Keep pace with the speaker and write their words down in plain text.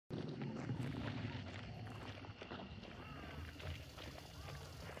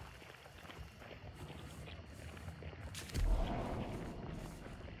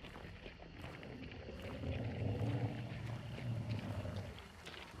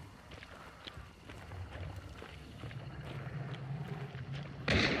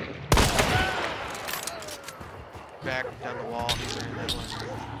back down the wall. He's in that one.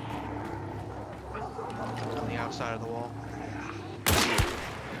 On the outside of the wall.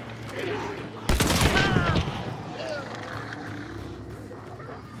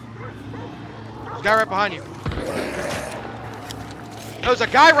 There's a guy right behind you. There's a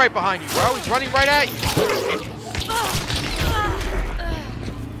guy right behind you, bro. He's running right at you.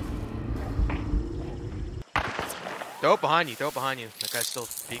 Throw it behind you. Throw it behind you. That guy's still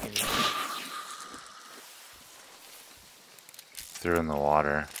peeking you. Threw in the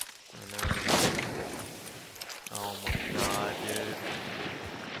water. Oh my god, dude.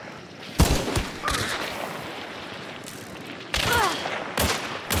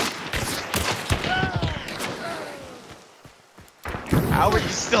 How are you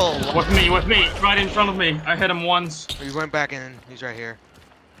still alive? With me, right in front of me. I hit him once. He went back in. He's right here.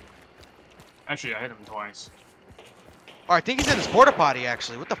 Actually, I hit him twice. Oh, I think he's in his porta potty,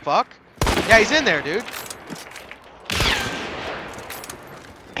 actually. What the fuck? Yeah, he's in there, dude.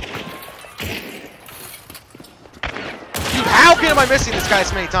 Dude, how am I missing this guy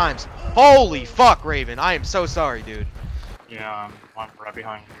so many times? Holy fuck, Raven. I am so sorry, dude. Yeah, I'm right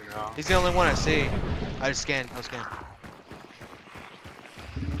behind you. He's the only one I see. I just scanned. I was scanned.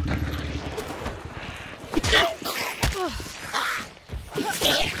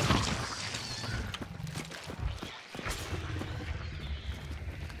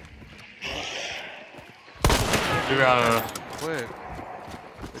 You gotta... Quick.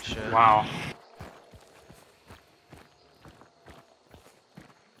 Good shit. Wow.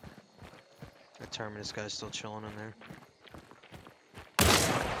 That Terminus guy's still chilling in there.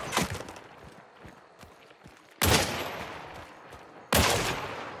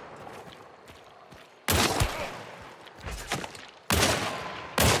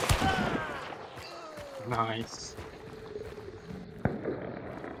 Nice.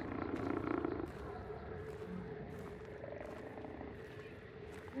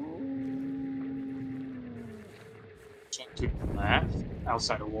 Check to the left,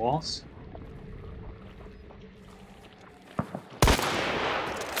 outside the walls.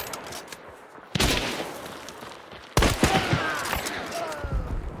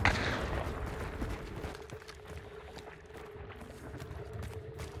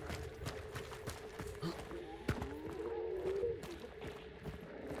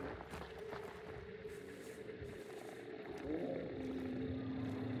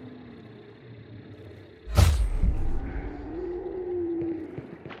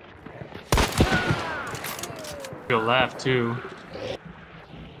 Your left too.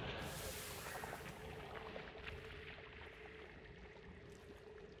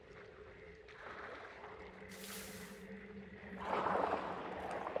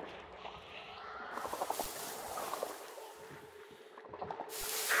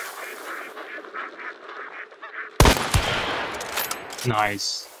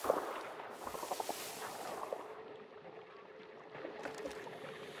 Nice.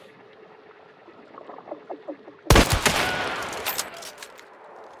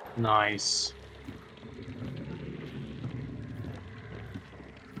 Nice.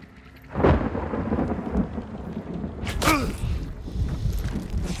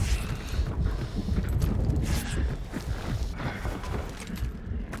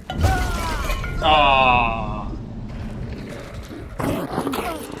 Ah.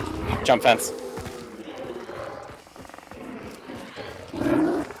 Jump fence.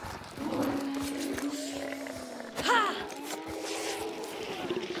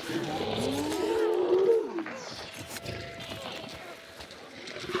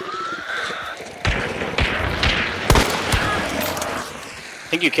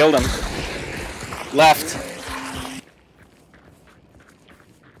 I think you killed him. Left.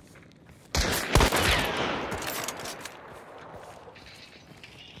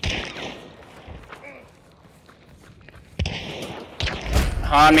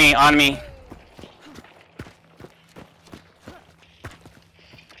 On me, on me.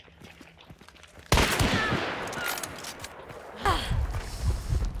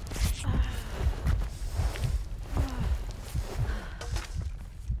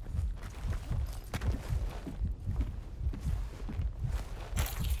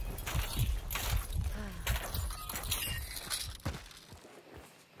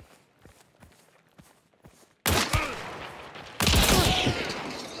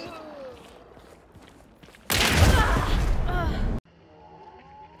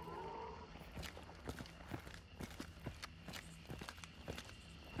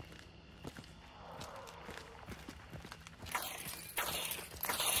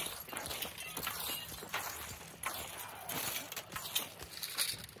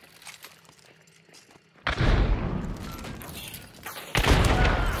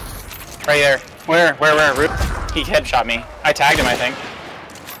 right there. Where? He headshot me. I tagged him, I think.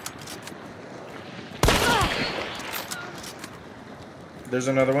 There's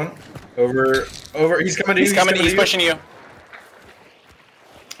another one. Over. He's coming to you. He's coming. He's to pushing you.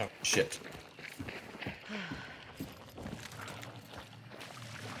 Oh shit.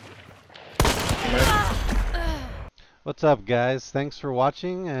 What's up, guys? Thanks for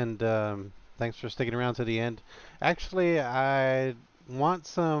watching, and thanks for sticking around to the end. Actually, I want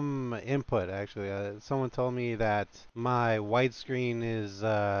some input. Actually, someone told me that my widescreen is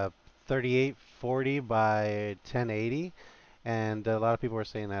 3840 by 1080, and a lot of people are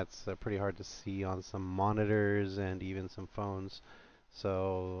saying that's pretty hard to see on some monitors and even some phones.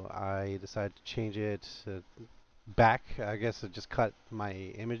 So I decided to change it back. I guess I just cut my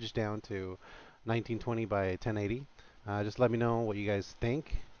image down to 1920 by 1080. Just let me know what you guys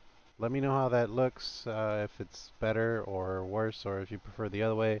think. Let me know how that looks, if it's better or worse, or if you prefer the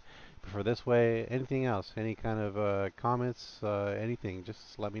other way, prefer this way, anything else, any kind of comments, anything,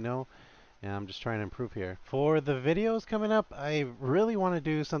 just let me know. And I'm just trying to improve here. For the videos coming up, I really want to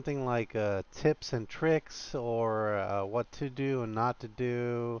do something like tips and tricks, or what to do and not to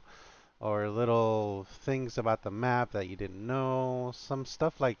do, or little things about the map that you didn't know, some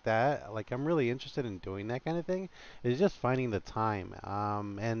stuff like that. Like, I'm really interested in doing that kind of thing. It's just finding the time,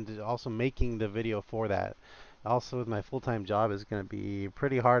 and also making the video for that. Also, with my full-time job, it's going to be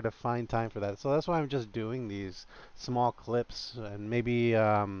pretty hard to find time for that. So that's why I'm just doing these small clips, and maybe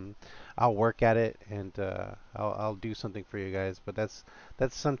I'll work at it, and I'll do something for you guys. But that's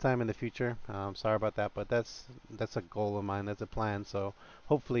sometime in the future. Sorry about that, but that's a goal of mine. That's a plan. So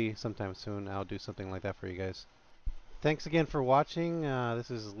hopefully sometime soon I'll do something like that for you guys. Thanks again for watching.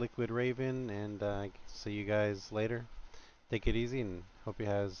 This is Liquid Raven, and see you guys later. Take it easy, and hope you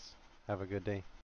guys have a good day.